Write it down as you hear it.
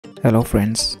Hello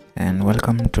friends and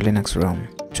welcome to Linux Realm.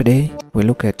 Today we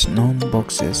look at Gnome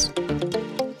Boxes.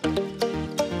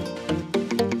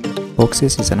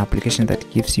 Boxes is an application that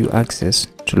gives you access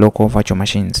to local virtual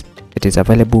machines. It is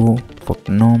available for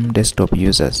Gnome desktop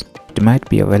users. It might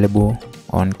be available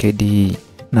on KDE.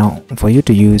 Now, for you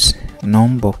to use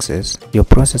Gnome Boxes, your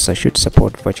processor should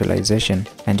support virtualization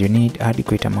and you need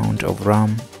adequate amount of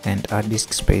RAM and hard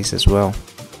disk space as well.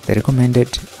 The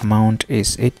recommended amount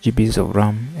is 8 GB of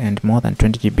RAM and more than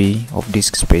 20 GB of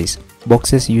disk space.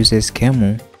 Boxes uses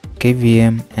QEMU,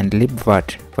 KVM and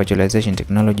libvirt virtualization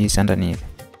technologies underneath.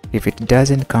 If it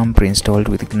doesn't come pre-installed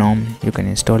with GNOME, you can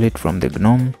install it from the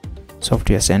GNOME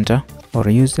Software Center or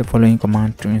use the following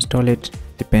command to install it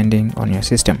depending on your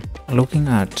system. Looking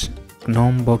at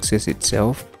Gnome Boxes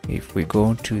itself, if we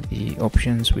go to the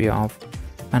options we have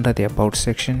under the About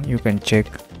section, you can check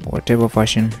whatever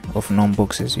version of Gnome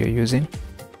Boxes you're using.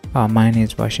 Mine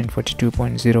is version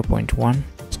 42.0.1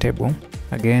 stable.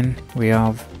 Again, we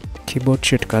have keyboard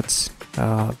shortcuts.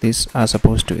 These are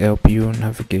supposed to help you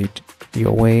navigate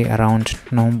your way around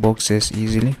Gnome Boxes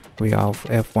easily. We have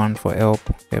F1 for help,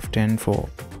 F10 for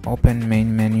open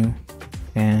main menu,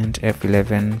 and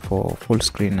F11 for full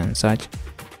screen and such.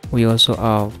 We also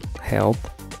have help.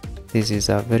 This is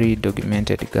a very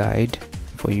documented guide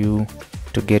for you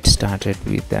to get started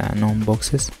with Gnome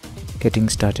Boxes. Getting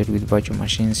started with virtual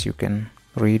machines, you can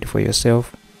read for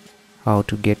yourself how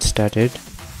to get started.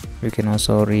 You can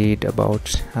also read about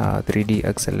 3D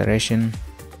acceleration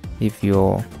if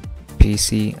your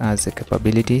PC has the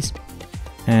capabilities,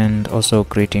 and also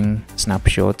creating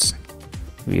snapshots.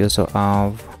 We also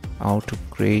have how to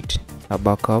create a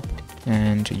backup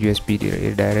and USB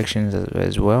redirections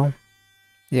as well.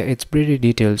 Yeah, it's pretty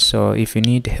detailed, so if you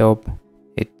need help,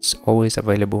 it's always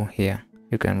available here.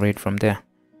 You can read from there.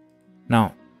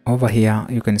 Now over here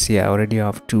you can see I already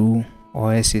have two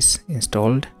OSs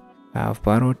installed. I have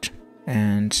Parrot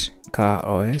and Car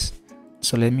OS.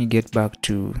 So let me get back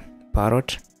to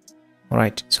Parrot.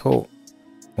 Alright, so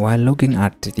while looking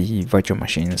at the virtual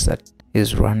machines that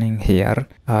is running here,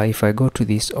 if I go to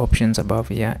these options above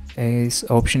here, is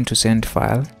option to send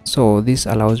file. So this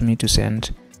allows me to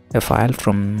send a file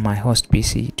from my host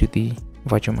PC to the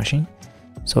virtual machine.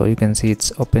 So you can see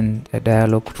it's opened a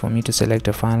dialog for me to select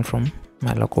a file from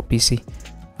my local PC.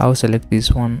 I'll select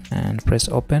this one and press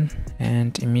open,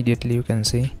 and immediately you can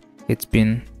see it's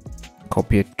been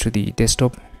copied to the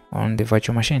desktop on the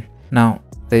virtual machine. Now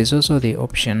there is also the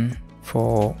option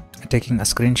for taking a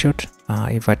screenshot.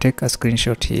 If I take a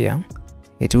screenshot here,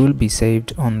 it will be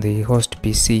saved on the host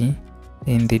PC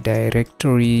in the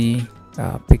directory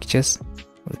pictures.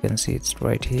 We can see it's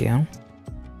right here.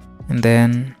 And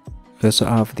then we also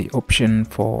have the option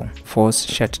for force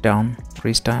shutdown,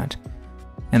 restart.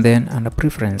 And then under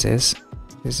preferences,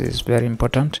 this is very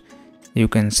important, you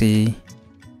can see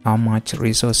how much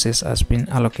resources has been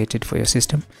allocated for your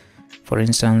system. For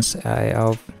instance, I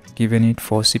have given it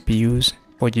 4 CPUs,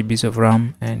 4 GB of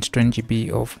RAM and 20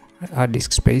 GB of hard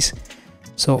disk space.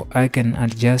 So I can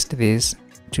adjust this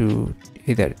to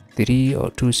either 3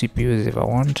 or 2 CPUs if I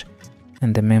want,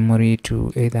 and the memory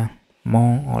to either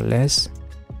more or less,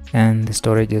 and the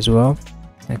storage as well.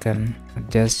 I can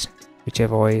adjust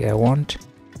whichever way I want.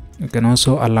 You can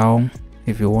also allow,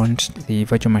 if you want the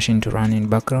virtual machine to run in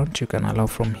background, you can allow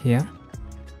from here.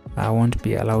 I won't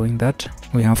be allowing that.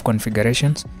 We have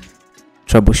configurations,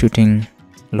 troubleshooting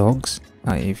logs.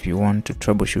 If you want to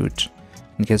troubleshoot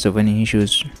in case of any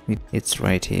issues, it's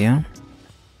right here,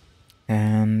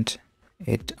 and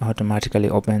it automatically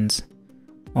opens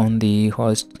on the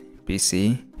host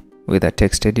PC with a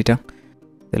text editor.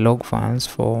 The log files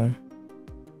for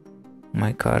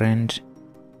my current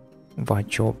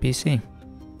virtual PC.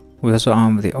 We also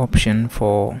have the option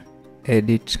for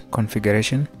edit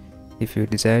configuration. If you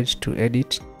decide to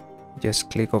edit, just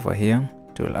click over here.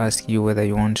 It will ask you whether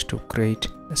you want to create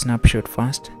a snapshot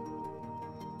first,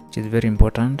 which is very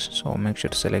important, so make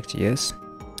sure to select yes.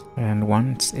 And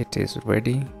once it is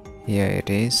ready, here it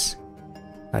is,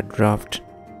 a draft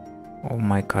of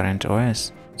my current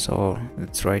OS. So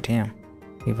it's right here.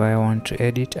 If I want to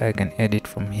edit, I can edit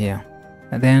from here.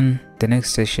 And then the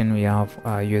next section we have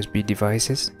USB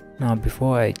devices. Now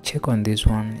before I check on this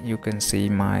one, you can see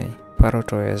my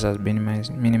Parrot OS has been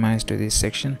minimized to this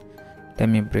section. Let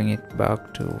me bring it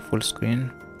back to full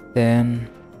screen. Then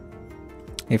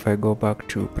if I go back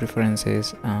to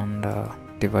preferences and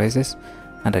devices,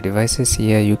 under devices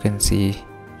here you can see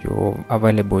your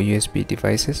available USB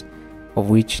devices,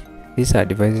 of which these are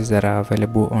devices that are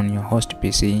available on your host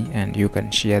PC and you can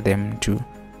share them to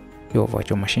your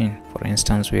virtual machine. For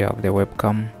instance, we have the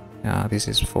webcam. This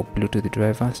is for Bluetooth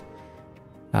drivers.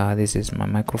 This is my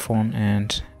microphone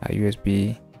and a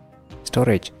USB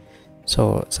storage.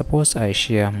 So suppose I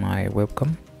share my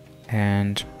webcam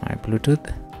and my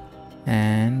Bluetooth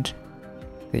and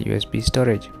the USB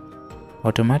storage.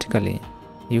 Automatically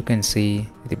you can see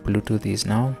the Bluetooth is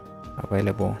now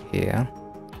available here,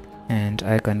 and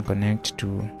I can connect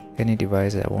to any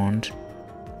device I want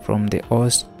from the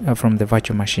host from the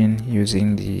virtual machine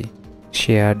using the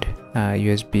shared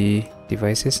USB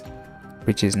devices,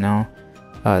 which is now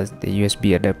the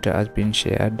USB adapter has been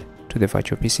shared to the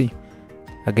virtual PC.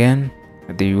 Again,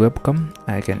 the webcam,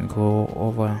 I can go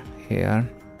over here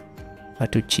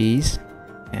to cheese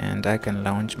and I can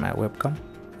launch my webcam.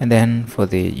 And then for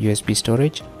the USB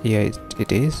storage, here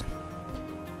it is.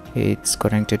 It's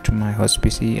connected to my host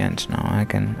PC and now I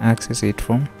can access it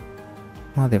from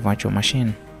the virtual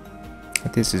machine.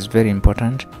 This is very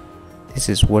important. This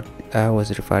is what I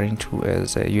was referring to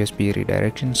as a USB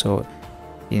redirection. So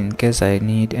in case I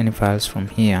need any files from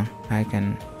here, I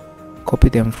can copy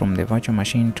them from the virtual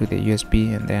machine to the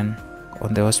USB, and then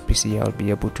on the host PC I'll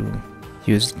be able to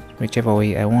use whichever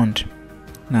way I want.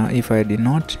 Now if I did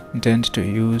not intend to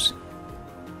use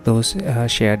those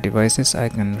shared devices, I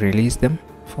can release them.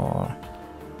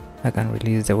 I can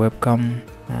release the webcam,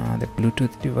 the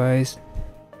Bluetooth device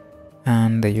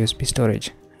and the USB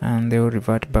storage, and they will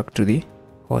revert back to the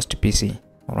host PC.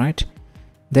 Alright,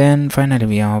 then finally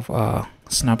we have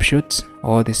snapshots.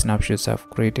 All the snapshots I've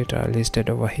created are listed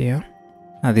over here.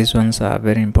 Now these ones are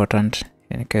very important.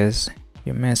 In case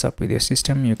you mess up with your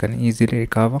system, you can easily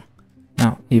recover.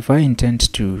 Now if I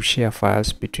intend to share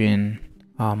files between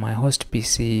my host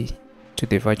PC to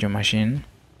the virtual machine,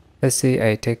 let's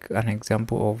say I take an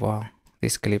example of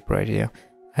this clip right here.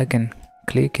 I can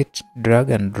click it,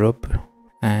 drag and drop,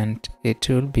 and it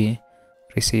will be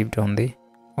received on the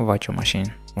virtual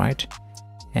machine, right?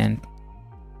 And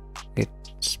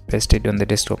it's pasted on the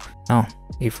desktop. Now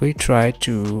if we try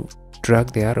to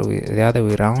drag the other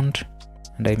way around,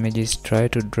 and I may just try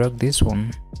to drag this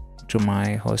one to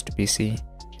my host PC,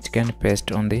 it can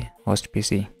paste on the host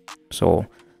PC. So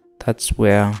that's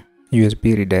where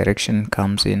USB redirection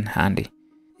comes in handy.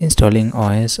 Installing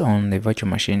OS on the virtual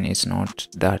machine is not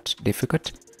that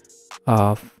difficult.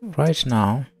 Right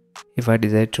now, if I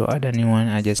decide to add a new one,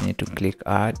 I just need to click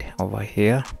add over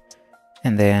here,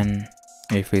 and then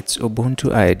if it's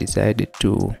Ubuntu I decided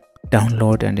to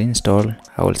download and install,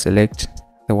 I will select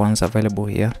the ones available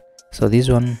here. So this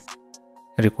one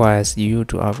requires you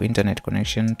to have internet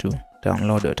connection to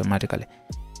download automatically.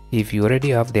 If you already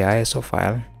have the ISO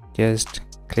file, just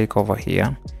click over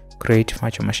here, create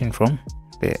virtual machine from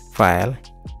the file.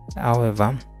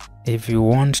 However, if you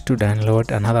want to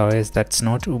download another OS that's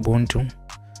not Ubuntu,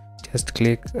 just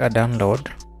click download.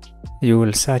 You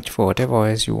will search for whatever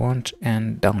OS you want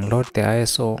and download the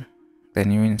ISO,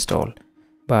 then you install.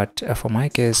 But for my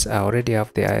case, I already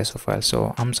have the ISO file,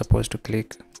 so I'm supposed to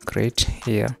click create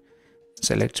here,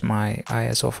 select my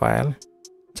ISO file,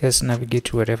 just navigate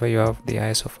to wherever you have the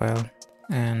ISO file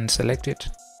and select it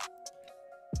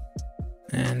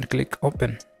and click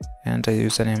open, enter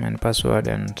username and password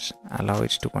and allow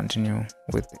it to continue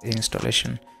with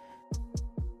installation.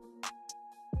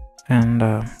 And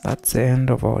that's the end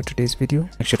of our today's video.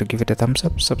 Make sure to give it a thumbs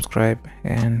up, subscribe,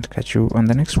 and catch you on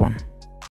the next one.